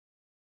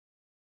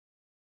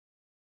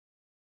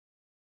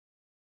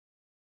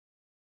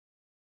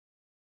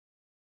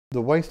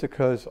The waste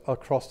occurs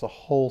across the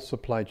whole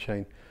supply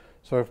chain.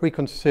 So if we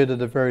consider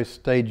the various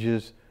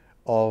stages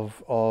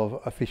of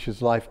a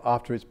fish's life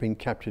after it's been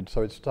captured,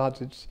 so it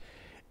starts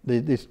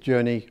this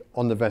journey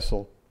on the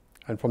vessel,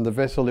 and from the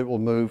vessel it will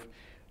move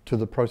to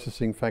the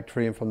processing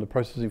factory, and from the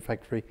processing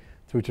factory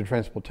through to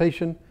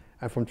transportation,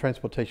 and from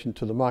transportation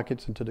to the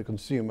markets and to the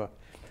consumer.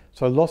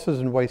 So losses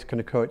and waste can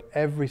occur at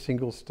every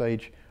single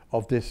stage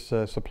of this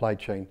supply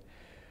chain.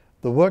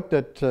 The work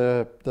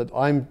that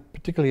I'm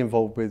particularly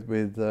involved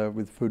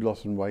with food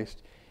loss and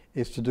waste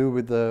is to do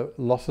with the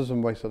losses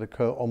and waste that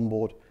occur on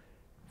board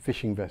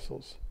fishing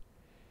vessels.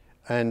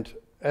 And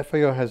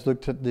FIRO has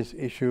looked at this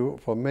issue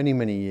for many,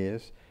 many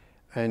years,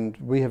 and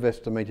we have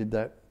estimated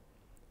that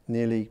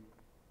nearly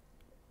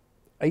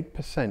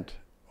 8%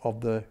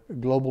 of the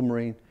global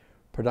marine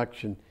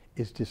production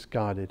is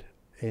discarded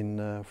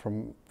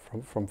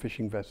from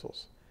fishing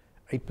vessels.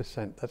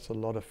 8%, that's a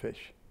lot of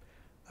fish.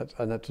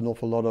 And that's an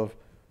awful lot of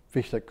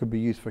fish that could be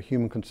used for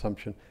human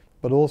consumption,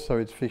 but also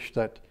it's fish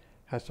that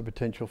has the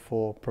potential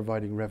for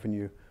providing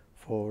revenue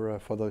for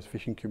those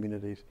fishing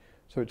communities.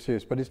 So it's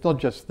serious, but it's not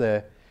just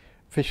there.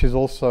 Fish is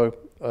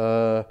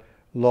also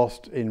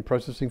lost in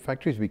processing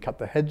factories. We cut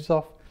the heads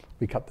off,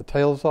 we cut the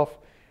tails off,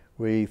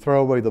 we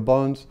throw away the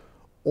bones.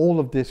 All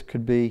of this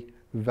could be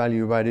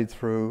value added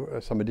through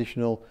some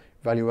additional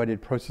value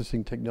added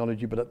processing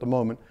technology, but at the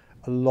moment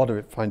a lot of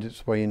it finds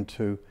its way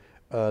into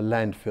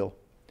landfill.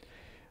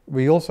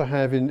 We also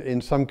have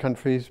in some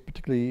countries,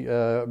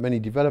 particularly many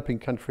developing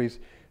countries,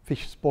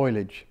 fish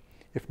spoilage.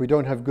 If we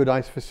don't have good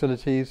ice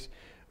facilities,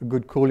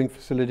 good cooling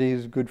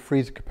facilities, good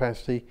freezer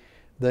capacity,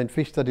 then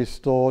fish that is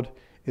stored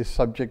is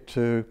subject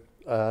to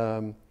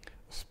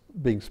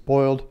being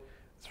spoiled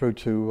through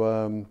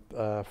to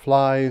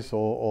flies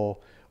or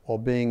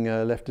being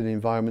left in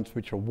environments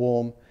which are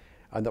warm,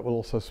 and that will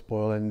also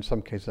spoil, and in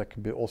some cases that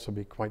can also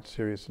be quite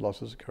serious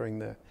losses occurring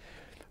there.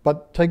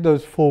 But take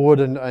those forward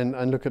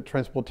and look at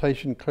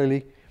transportation.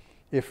 Clearly,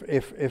 if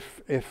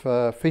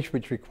fish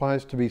which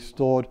requires to be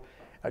stored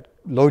at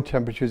low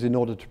temperatures in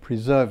order to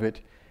preserve it,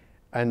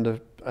 and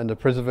the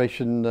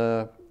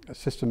preservation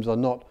systems are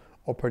not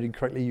operating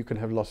correctly, you can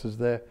have losses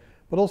there.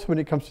 But also when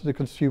it comes to the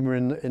consumer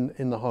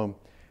in the home.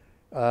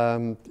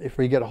 If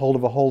we get a hold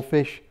of a whole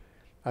fish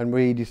and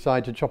we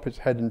decide to chop its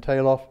head and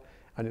tail off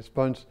and its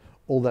bones,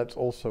 all that's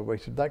also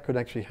wasted. That could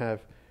actually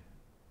have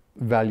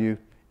value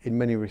in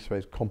many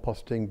respects,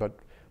 composting, but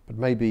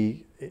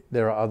maybe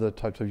there are other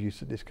types of use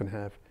that this can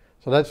have.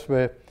 So that's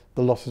where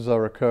the losses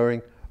are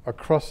occurring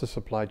across the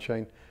supply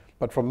chain.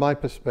 But from my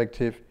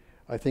perspective,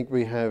 I think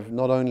we have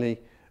not only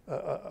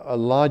a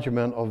large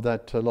amount of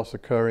that loss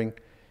occurring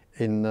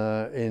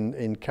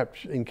in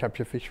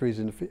capture fisheries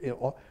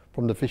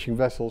from the fishing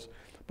vessels,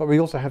 but we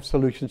also have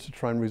solutions to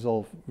try and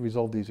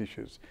resolve these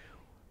issues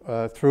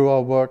through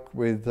our work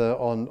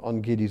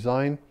on gear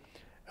design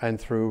and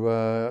through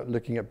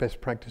looking at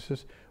best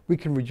practices. We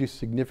can reduce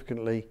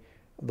significantly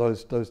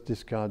those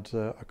discards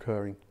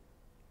occurring.